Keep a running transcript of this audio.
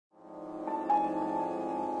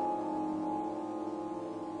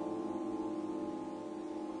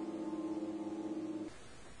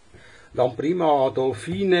Lamprima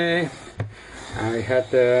Adolphinae. I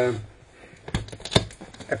had a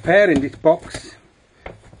pair in this box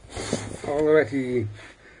already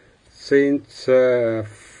since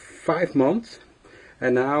 5 months,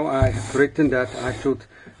 and now I have written that I should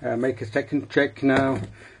make a second check now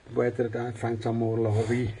whether I find some more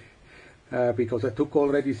larvae, because I took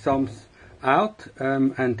already some out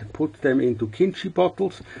and put them into kimchi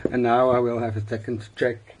bottles, and now I will have a second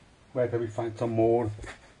check whether we find some more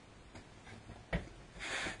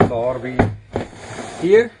larvae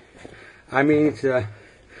here. I mean, it's a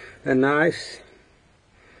nice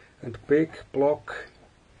and big block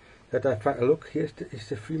that I find. Look, here is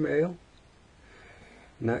the female.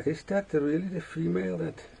 Now, is that really the female?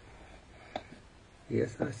 That?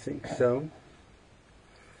 Yes, I think so.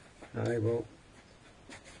 I will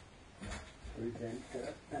present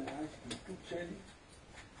a nice beetle jelly.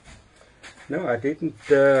 No, I didn't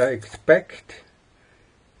expect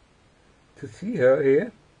to see her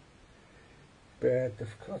here, but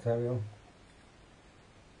of course I will.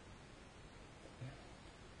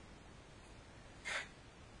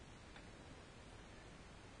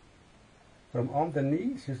 From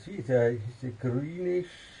underneath you see there is a greenish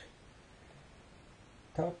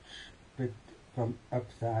touch, but from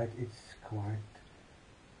upside it's quite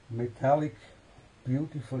metallic,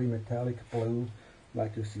 beautifully metallic blue,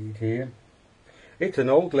 like you see it here. It's an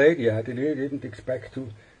old lady. I really didn't expect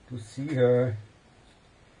to see her,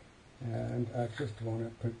 and I just want to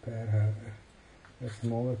prepare her a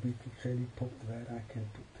smaller beetle jelly pot that I can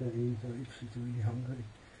put her in, so if she's really hungry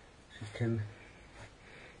she can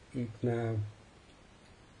eat now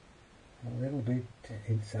a little bit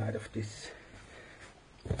inside of this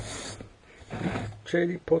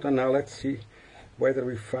jelly pot. And now let's see whether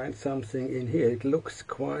we find something in here. It looks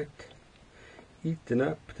quite eaten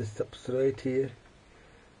up, the substrate here,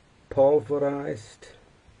 pulverized,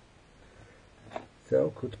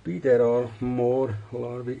 so could be there are more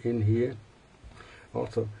larvae in here.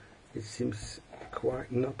 Also, it seems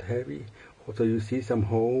quite not heavy. Also, you see some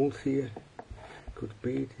holes here. Could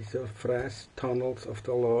be these are frass tunnels of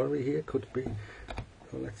the larvae here. Could be.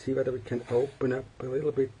 So let's see whether we can open up a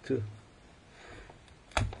little bit to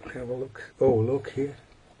have a look. Oh, look here.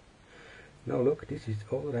 Now look, this is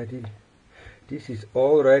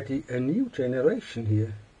already a new generation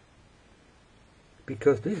here,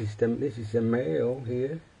 because this is a male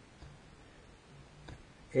here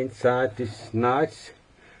inside this nice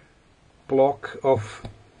block of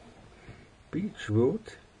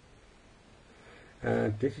beechwood,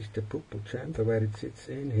 and this is the pupal chamber where it sits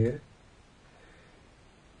in here,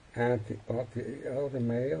 and the other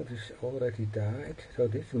male is already died, so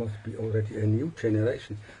this must be already a new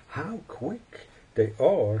generation. How quick they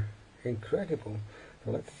are, incredible.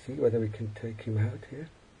 So let's see whether we can take him out here.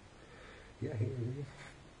 Yeah, here it is.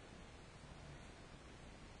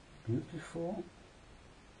 Beautiful.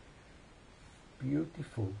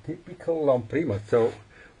 Beautiful, typical Lamprima. So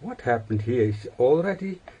what happened here is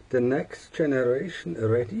already the next generation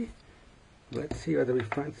ready. Let's see whether we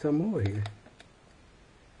find some more here.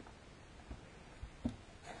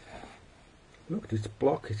 Look, this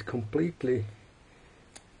block is completely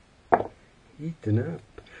eaten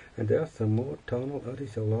up, and there are some more tunnel. Oh,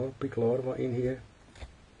 there's a big larva in here.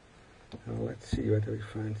 Now let's see whether we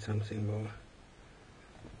find something more.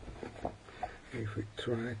 If we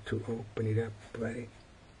try to open it up very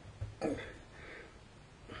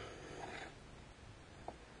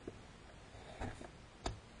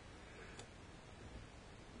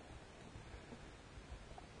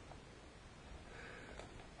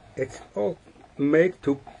it's all made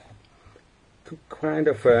to kind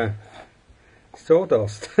of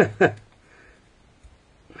sawdust.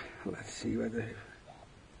 Let's see whether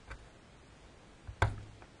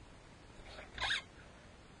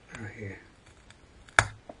here.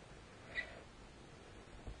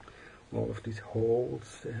 All of these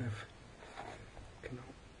holes they have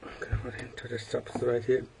covered into the substrate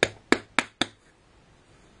here.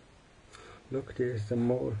 Look, there's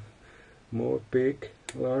some more big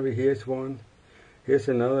larvae. Here's one. Here's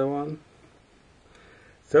another one.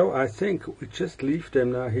 So I think we just leave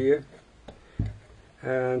them now here,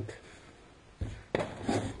 and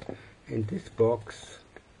in this box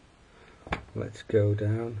let's go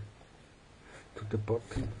down to the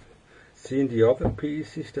bottom. Seeing the other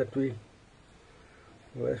pieces that we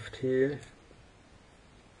left here.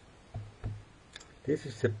 This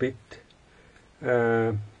is a bit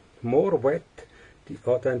more wet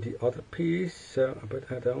than the other piece,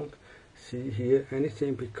 but I don't see here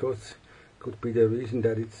anything, because could be the reason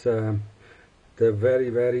that it's the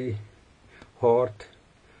very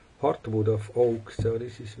hardwood of oak, so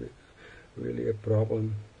this is really a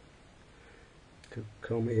problem. to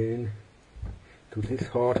come in to this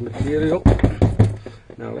hard material.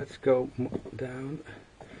 Now let's go down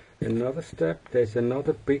another step. There's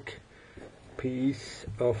another big piece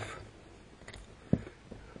of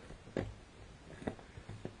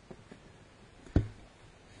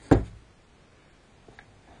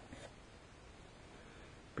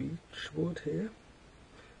beech wood here.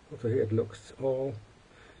 Also here it looks all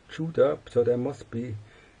chewed up, so there must be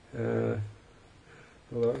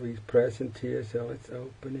larvae present here. So let's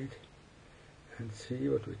open it and see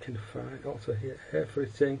what we can find. Also here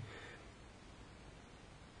everything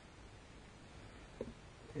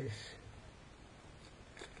is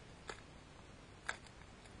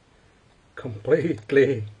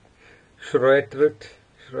completely shredded.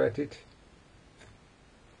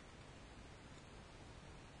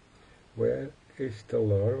 Where is the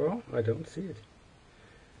larva? I don't see it.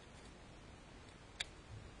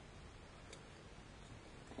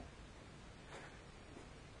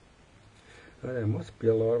 There must be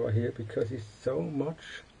a larva here because it's so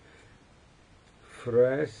much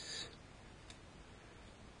fresh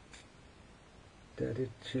that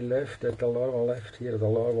the larva left here, the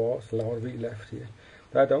larvae left here.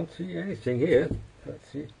 But I don't see anything here. Let's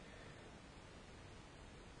see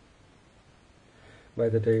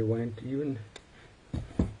whether they went even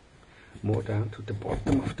more down to the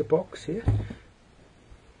bottom of the box here.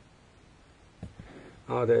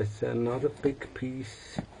 Oh, there's another big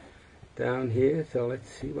piece down here, so let's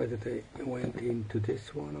see whether they went into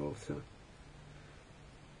this one also.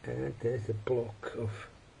 And there's a block of,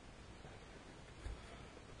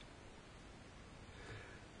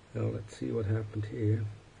 so let's see what happened here.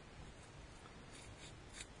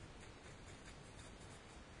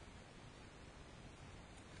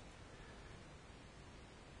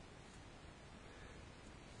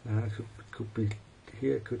 Could be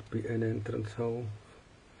here, could be an entrance hole,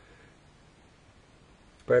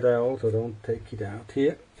 but I also don't take it out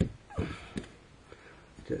here.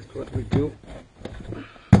 Just what we do.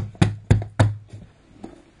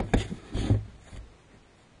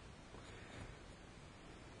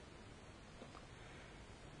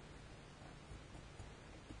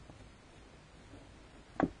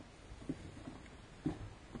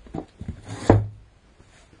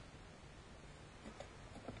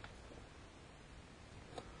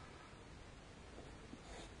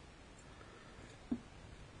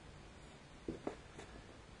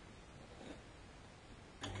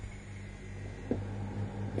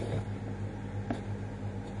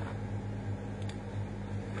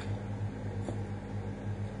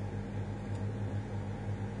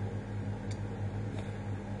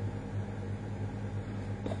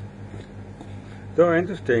 So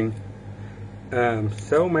interesting.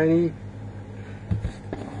 So many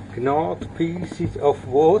gnawed pieces of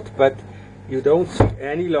wood, but you don't see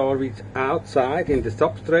any larvae outside in the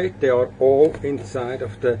substrate. They are all inside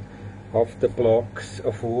of the blocks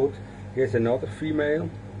of wood. Here's another female.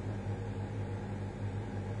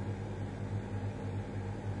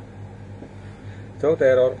 So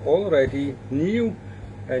there are already a new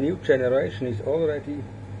generation is already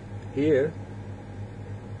here.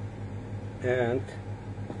 And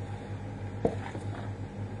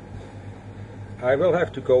I will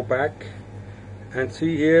have to go back and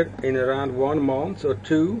see here in around 1 month or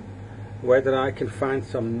 2 whether I can find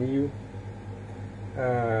some new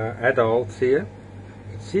adults here.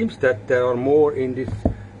 It seems that there are more in these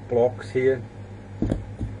blocks here.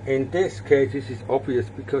 In this case this is obvious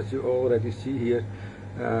because you already see here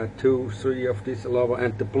 2, 3 of this larva,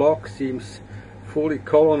 and the block seems fully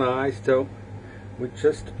colonized, so we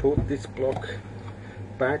just put this block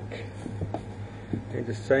back in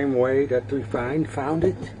the same way that we found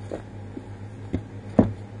it.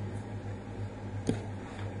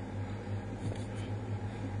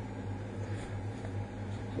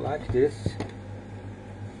 Like this.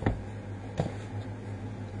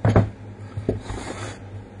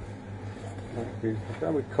 Like this.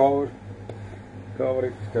 Then we cover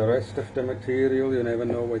it the rest of the material. You never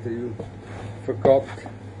know whether you forgot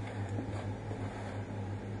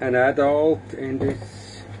an adult in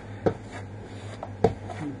this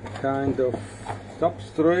kind of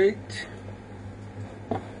substrate.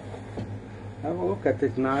 Have a look at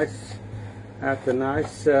this nice, the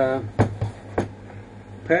nice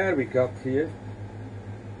pair we got here.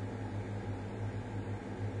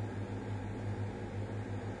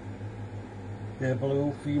 The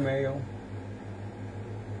blue female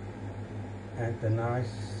and the nice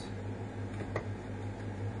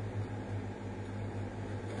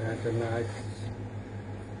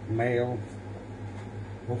male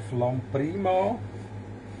of Lamprima,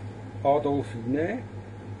 Adolphinae.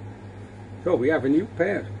 So we have a new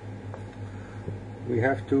pair. we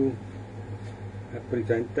have to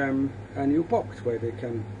present them a new box where they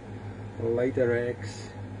can lay their eggs.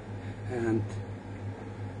 And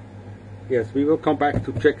yes, we will come back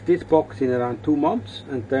to check this box in around 2 months,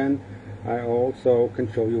 and then I also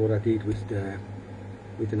can show you what I did with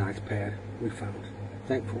the nice pair we found.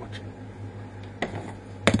 Thanks for watching.